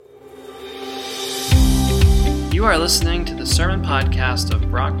You are listening to the Sermon Podcast of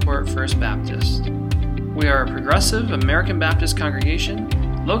Brockport First Baptist. We are a progressive American Baptist congregation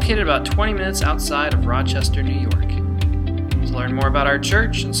located about 20 minutes outside of Rochester, New York. To learn more about our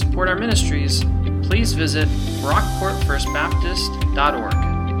church and support our ministries, please visit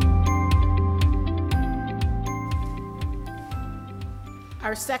brockportfirstbaptist.org.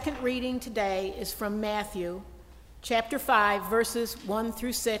 Our second reading today is from Matthew, chapter 5, verses 1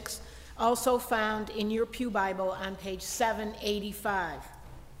 through 6, also found in your Pew Bible on page 785.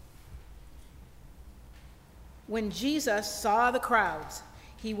 When Jesus saw the crowds,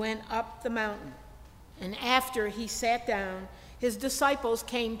 he went up the mountain, and after he sat down, his disciples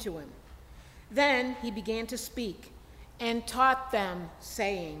came to him. Then he began to speak and taught them,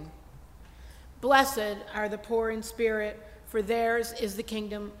 saying, "Blessed are the poor in spirit, for theirs is the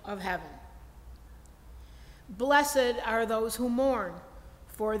kingdom of heaven. Blessed are those who mourn,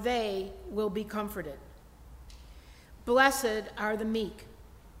 for they will be comforted. Blessed are the meek,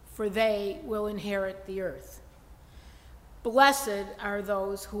 for they will inherit the earth. Blessed are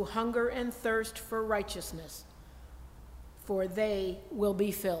those who hunger and thirst for righteousness, for they will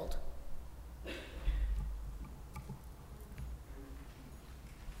be filled."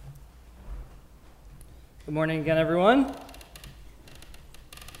 Good morning again, everyone.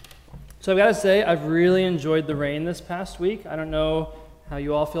 So I've got to say, I've really enjoyed the rain this past week. I don't know how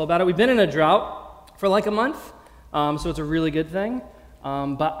you all feel about it. We've been in a drought for like a month, so it's a really good thing.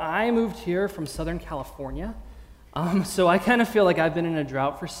 But I moved here from Southern California, so I kind of feel like I've been in a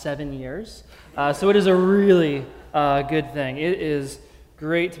drought for 7 years. So it is a really good thing. It is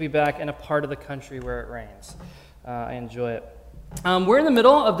great to be back in a part of the country where it rains. I enjoy it. We're in the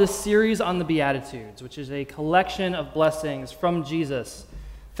middle of this series on the Beatitudes, which is a collection of blessings from Jesus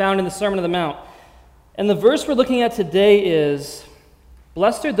found in the Sermon on the Mount. And the verse we're looking at today is,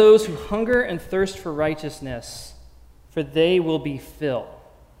 "Blessed are those who hunger and thirst for righteousness, for they will be filled."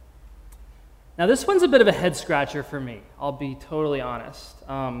 Now, this one's a bit of a head-scratcher for me, I'll be totally honest.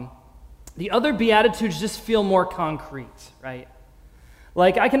 The other Beatitudes just feel more concrete, right?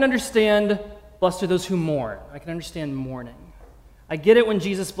 Like, I can understand, blessed are those who mourn. I can understand mourning. I get it when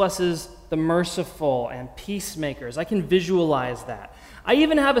Jesus blesses the merciful and peacemakers. I can visualize that. I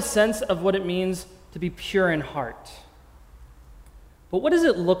even have a sense of what it means to be pure in heart. But what does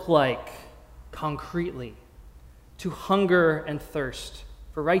it look like concretely to hunger and thirst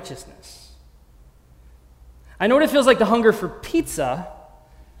for righteousness? I know what it feels like to hunger for pizza.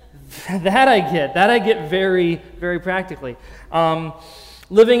 That I get very, very practically.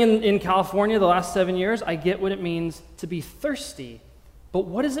 Living in California the last 7 years, I get what it means to be thirsty. But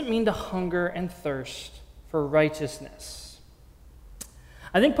what does it mean to hunger and thirst for righteousness?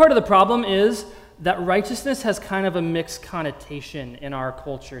 I think part of the problem is that righteousness has kind of a mixed connotation in our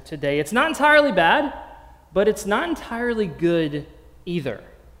culture today. It's not entirely bad, but it's not entirely good either.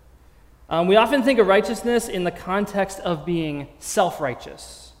 We often think of righteousness in the context of being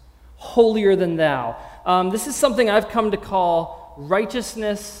self-righteous, holier than thou. This is something I've come to call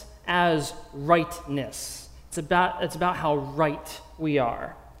righteousness as rightness. It's about how right we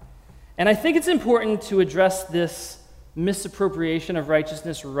are. And I think it's important to address this misappropriation of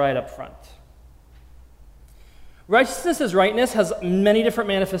righteousness right up front. Righteousness as rightness has many different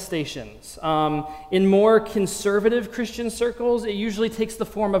manifestations. In more conservative Christian circles, it usually takes the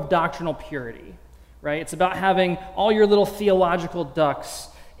form of doctrinal purity, right? It's about having all your little theological ducks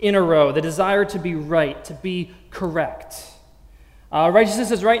in a row, the desire to be right, to be correct.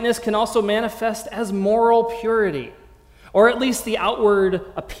 Righteousness as rightness can also manifest as moral purity, or at least the outward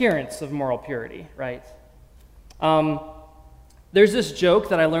appearance of moral purity, right? There's this joke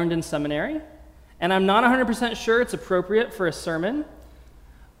that I learned in seminary, and I'm not 100% sure it's appropriate for a sermon,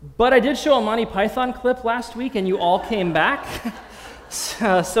 but I did show a Monty Python clip last week, and you all came back.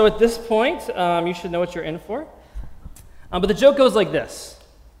 So at this point, you should know what you're in for. But the joke goes like this.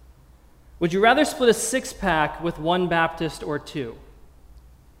 Would you rather split a six-pack with one Baptist or two?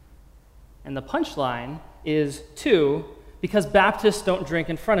 And the punchline is two, because Baptists don't drink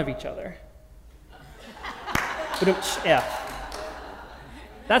in front of each other. Yeah.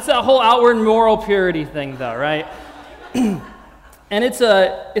 That's that whole outward moral purity thing, though, right? And it's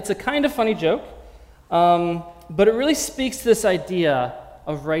a kind of funny joke, but it really speaks to this idea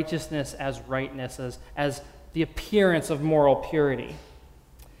of righteousness as rightness, as the appearance of moral purity.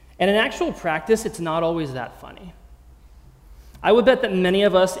 And in actual practice, it's not always that funny. I would bet that many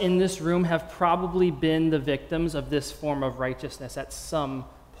of us in this room have probably been the victims of this form of righteousness at some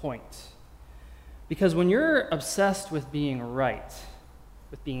point. Because when you're obsessed with being right,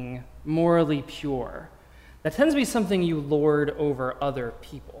 with being morally pure, that tends to be something you lord over other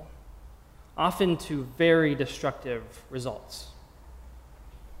people. often to very destructive results.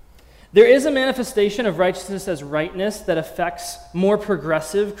 There is a manifestation of righteousness as rightness that affects more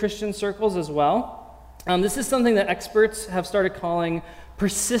progressive Christian circles as well. This is something that experts have started calling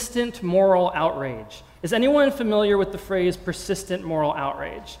persistent moral outrage. Is anyone familiar with the phrase persistent moral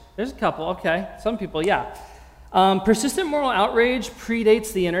outrage? There's a couple, okay. Some people, yeah. Persistent moral outrage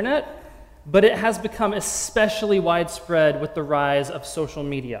predates the internet, but it has become especially widespread with the rise of social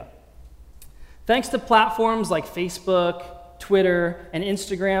media. Thanks to platforms like Facebook, Twitter, and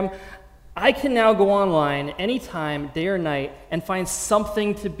Instagram, I can now go online anytime, day or night, and find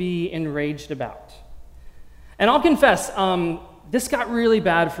something to be enraged about. And I'll confess, this got really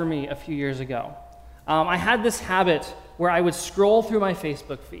bad for me a few years ago. I had this habit where I would scroll through my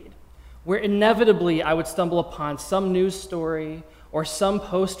Facebook feed, where inevitably I would stumble upon some news story or some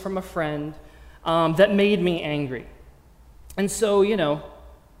post from a friend that made me angry. And so,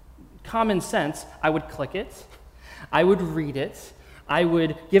 common sense, I would click it, I would read it, I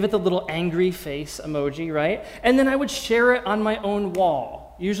would give it the little angry face emoji, right? And then I would share it on my own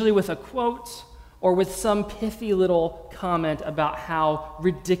wall, usually with a quote or with some pithy little comment about how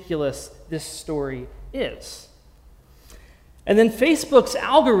ridiculous this story is. And then Facebook's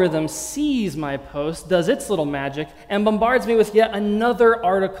algorithm sees my post, does its little magic, and bombards me with yet another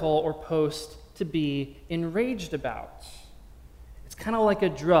article or post to be enraged about. It's kind of like a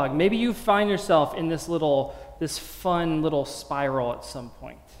drug. Maybe you find yourself in this fun little spiral at some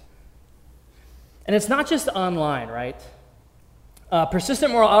point. And it's not just online, right?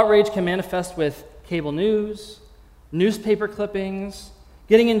 Persistent moral outrage can manifest with cable news, newspaper clippings,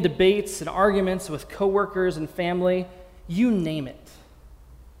 getting in debates and arguments with coworkers and family, you name it.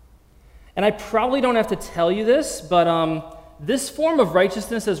 And I probably don't have to tell you this, but this form of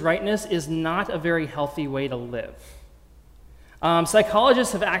righteousness as rightness is not a very healthy way to live.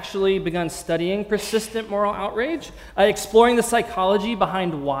 Psychologists have actually begun studying persistent moral outrage, exploring the psychology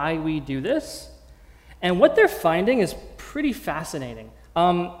behind why we do this. And what they're finding is pretty fascinating.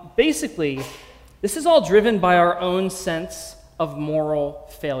 Basically, this is all driven by our own sense of moral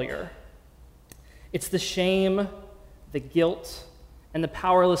failure. It's the shame, the guilt, and the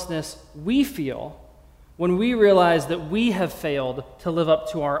powerlessness we feel when we realize that we have failed to live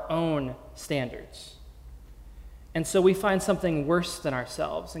up to our own standards. And so we find something worse than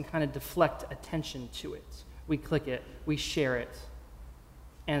ourselves and kind of deflect attention to it. We click it, we share it,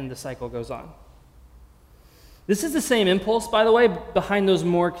 and the cycle goes on. This is the same impulse, by the way, behind those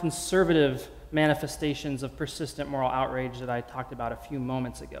more conservative manifestations of persistent moral outrage that I talked about a few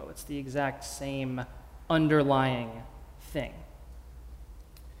moments ago. It's the exact same underlying thing.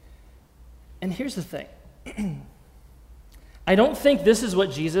 And here's the thing. I don't think this is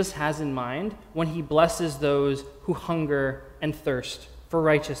what Jesus has in mind when he blesses those who hunger and thirst for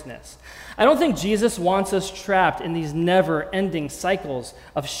righteousness. I don't think Jesus wants us trapped in these never-ending cycles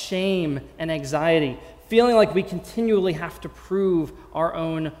of shame and anxiety, feeling like we continually have to prove our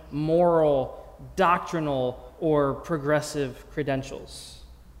own moral, doctrinal, or progressive credentials.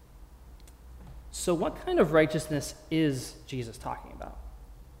 So what kind of righteousness is Jesus talking about?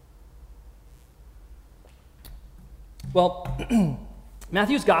 Well,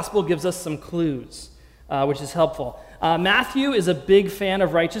 Matthew's gospel gives us some clues, which is helpful. Matthew is a big fan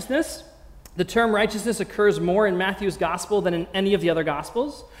of righteousness. The term righteousness occurs more in Matthew's gospel than in any of the other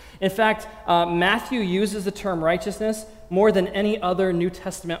gospels. In fact, Matthew uses the term righteousness more than any other New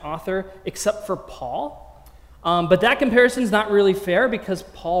Testament author except for Paul. But that comparison is not really fair because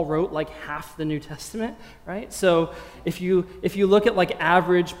Paul wrote like half the New Testament, right? So if you look at like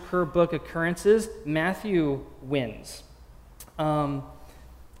average per book occurrences, Matthew wins. And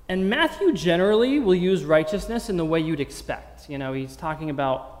Matthew generally will use righteousness in the way you'd expect. He's talking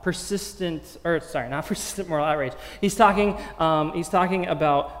about not persistent moral outrage. He's talking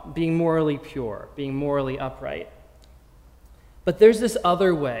about being morally pure, being morally upright. But there's this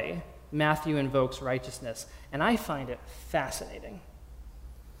other way Matthew invokes righteousness, and I find it fascinating.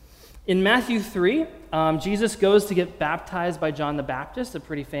 In Matthew 3, Jesus goes to get baptized by John the Baptist, a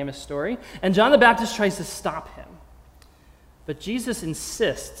pretty famous story, and John the Baptist tries to stop him. But Jesus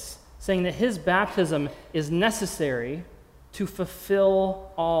insists, saying that his baptism is necessary to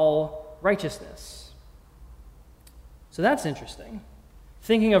fulfill all righteousness. So that's interesting.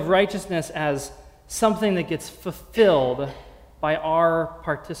 Thinking of righteousness as something that gets fulfilled by our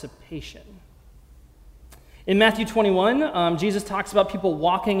participation. In Matthew 21, Jesus talks about people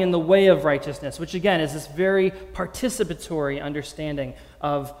walking in the way of righteousness, which again is this very participatory understanding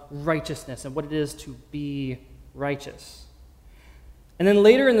of righteousness and what it is to be righteous. And then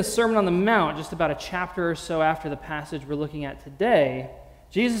later in the Sermon on the Mount, just about a chapter or so after the passage we're looking at today,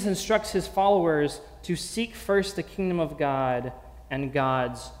 Jesus instructs his followers to seek first the kingdom of God and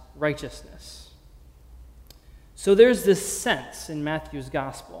God's righteousness. So there's this sense in Matthew's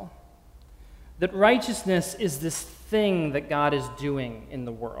gospel that righteousness is this thing that God is doing in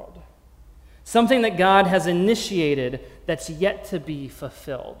the world, something that God has initiated that's yet to be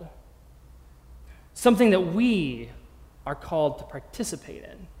fulfilled, something that we are called to participate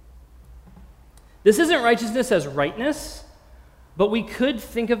in. This isn't righteousness as rightness, but we could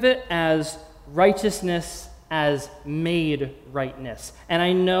think of it as righteousness as made rightness. And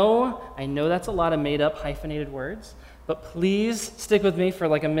I know that's a lot of made-up hyphenated words, but please stick with me for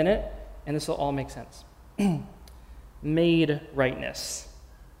like a minute, and this will all make sense. Made rightness.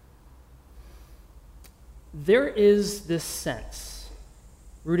 There is this sense,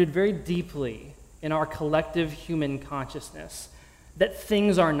 rooted very deeply in our collective human consciousness, that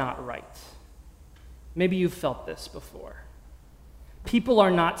things are not right. Maybe you've felt this before. People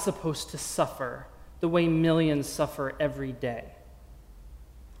are not supposed to suffer the way millions suffer every day.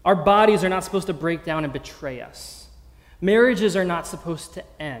 Our bodies are not supposed to break down and betray us. Marriages are not supposed to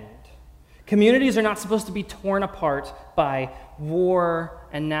end. Communities are not supposed to be torn apart by war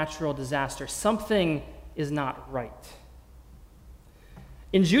and natural disaster. Something is not right.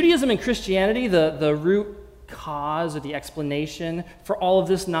 In Judaism and Christianity, the root cause or the explanation for all of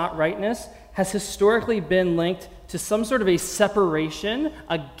this not rightness has historically been linked to some sort of a separation,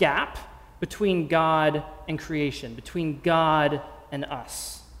 a gap between God and creation, between God and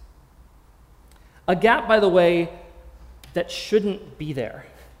us. A gap, by the way, that shouldn't be there.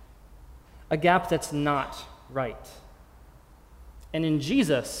 A gap that's not right. And in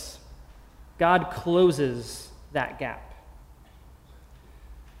Jesus, God closes that gap.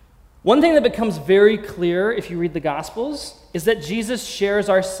 One thing that becomes very clear if you read the Gospels is that Jesus shares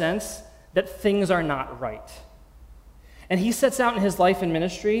our sense that things are not right. And he sets out in his life and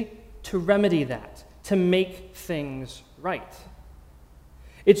ministry to remedy that, to make things right.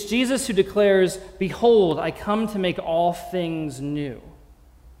 It's Jesus who declares, "Behold, I come to make all things new."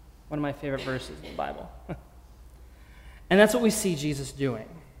 One of my favorite verses in the Bible. And that's what we see Jesus doing.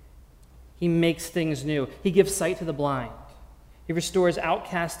 He makes things new. He gives sight to the blind. He restores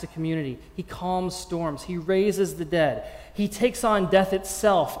outcasts to community. He calms storms. He raises the dead. He takes on death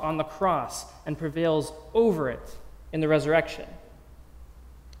itself on the cross and prevails over it in the resurrection.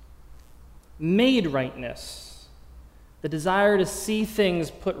 Made rightness, the desire to see things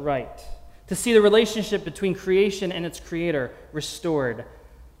put right, to see the relationship between creation and its creator restored.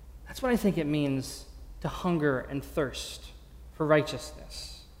 That's what I think it means to hunger and thirst for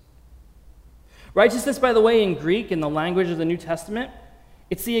righteousness. Righteousness, by the way, in Greek, in the language of the New Testament,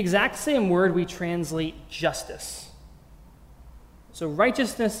 it's the exact same word we translate justice. So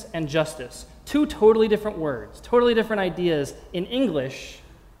righteousness and justice, two totally different words, totally different ideas in English,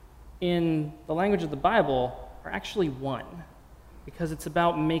 in the language of the Bible, are actually one, because it's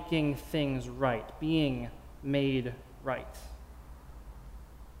about making things right, being made right.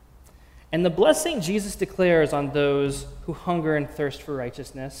 And the blessing Jesus declares on those who hunger and thirst for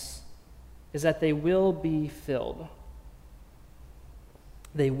righteousness is that they will be filled.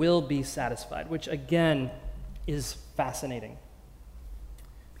 They will be satisfied, which again is fascinating.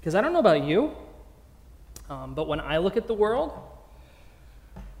 Because I don't know about you, but when I look at the world,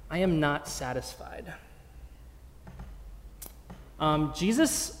 I am not satisfied.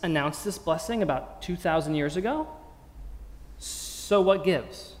 Jesus announced this blessing about 2,000 years ago. So what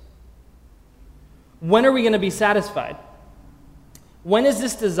gives? When are we going to be satisfied? When is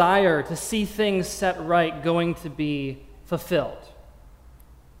this desire to see things set right going to be fulfilled?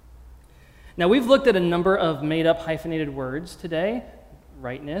 Now, we've looked at a number of made-up hyphenated words today.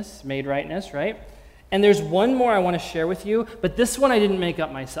 Rightness, made rightness, right? And there's one more I want to share with you, but this one I didn't make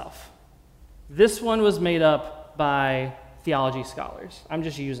up myself. This one was made up by theology scholars. I'm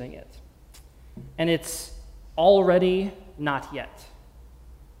just using it. And it's already not yet.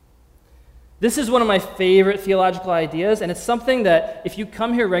 This is one of my favorite theological ideas, and it's something that if you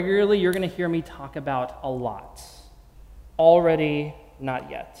come here regularly, you're going to hear me talk about a lot. Already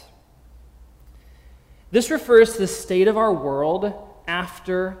not yet. This refers to the state of our world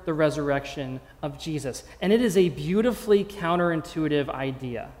after the resurrection of Jesus, and it is a beautifully counterintuitive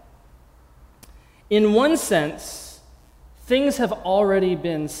idea. In one sense, things have already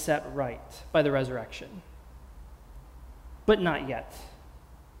been set right by the resurrection, but not yet.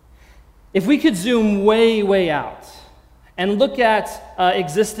 If we could zoom way, way out and look at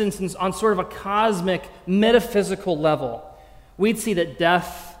existence on sort of a cosmic, metaphysical level, we'd see that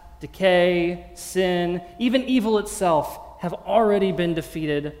death, decay, sin, even evil itself have already been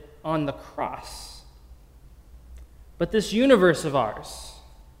defeated on the cross. But this universe of ours,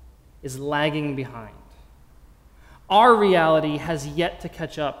 is lagging behind. Our reality has yet to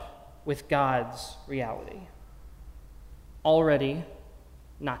catch up with God's reality. Already,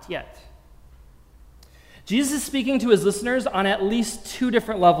 not yet. Jesus is speaking to his listeners on at least two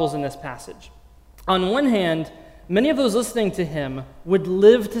different levels in this passage. On one hand, many of those listening to him would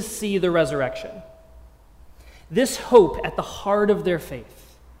live to see the resurrection. This hope at the heart of their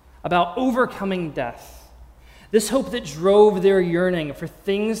faith about overcoming death, this hope that drove their yearning for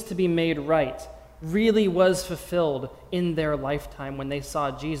things to be made right, really was fulfilled in their lifetime when they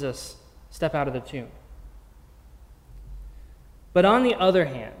saw Jesus step out of the tomb. But on the other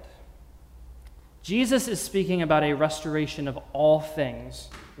hand, Jesus is speaking about a restoration of all things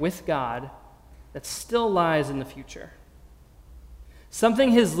with God that still lies in the future.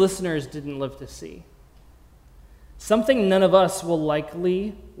 Something his listeners didn't live to see. Something none of us will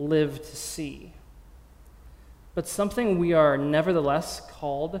likely live to see. But something we are nevertheless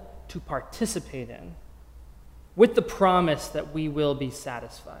called to participate in, with the promise that we will be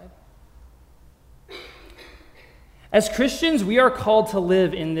satisfied. As Christians, we are called to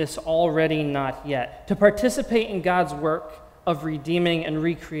live in this already not yet, to participate in God's work of redeeming and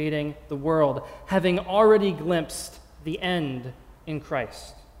recreating the world, having already glimpsed the end in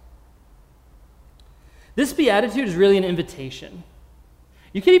Christ. This beatitude is really an invitation.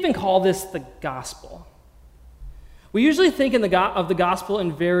 You could even call this the gospel. We usually think of the gospel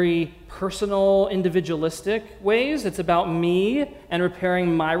in very personal, individualistic ways. It's about me and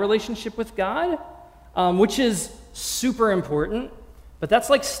repairing my relationship with God, which is super important, but that's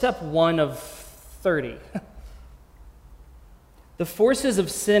like step 1 of 30. The forces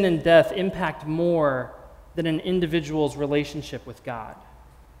of sin and death impact more than an individual's relationship with God.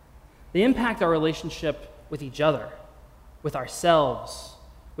 They impact our relationship with each other, with ourselves,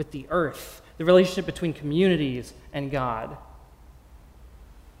 with the earth, the relationship between communities and God.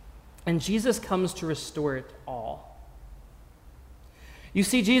 And Jesus comes to restore it all. You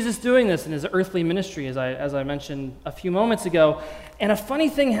see Jesus doing this in his earthly ministry, as I mentioned a few moments ago. And a funny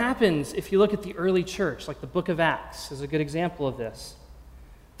thing happens if you look at the early church, like the book of Acts is a good example of this.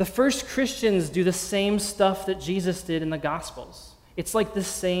 The first Christians do the same stuff that Jesus did in the Gospels. It's like the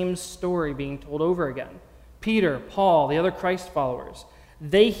same story being told over again. Peter, Paul, the other Christ followers,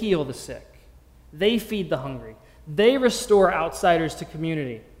 they heal the sick. They feed the hungry. They restore outsiders to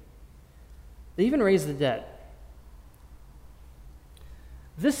community. They even raise the dead.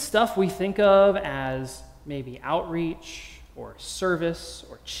 This stuff we think of as maybe outreach or service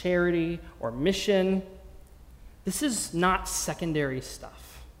or charity or mission, this is not secondary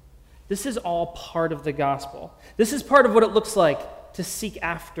stuff. This is all part of the gospel. This is part of what it looks like to seek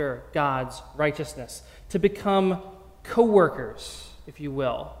after God's righteousness, to become co-workers, if you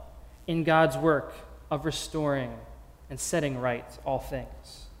will, in God's work of restoring and setting right all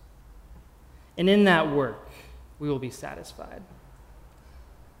things. And in that work, we will be satisfied.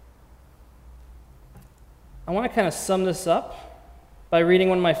 I want to kind of sum this up by reading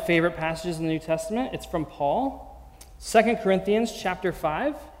one of my favorite passages in the New Testament. It's from Paul, 2 Corinthians chapter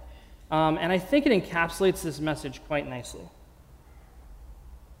 5, and I think it encapsulates this message quite nicely.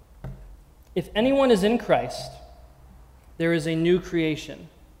 If anyone is in Christ, there is a new creation.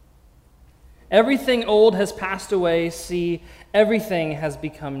 Everything old has passed away. See, everything has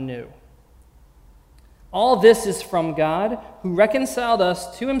become new. All this is from God, who reconciled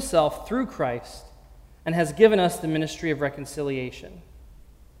us to himself through Christ and has given us the ministry of reconciliation.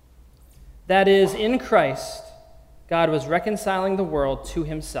 That is, in Christ, God was reconciling the world to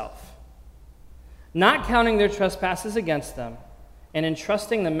himself, not counting their trespasses against them, and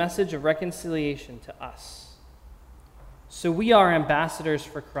entrusting the message of reconciliation to us. So we are ambassadors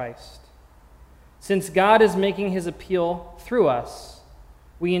for Christ. Since God is making his appeal through us,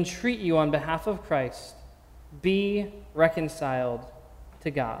 we entreat you on behalf of Christ, be reconciled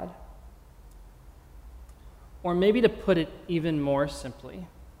to God. Or maybe to put it even more simply,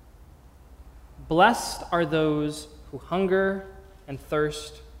 blessed are those who hunger and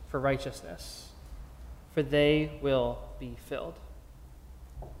thirst for righteousness, for they will be filled.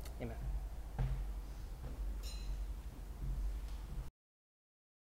 Amen.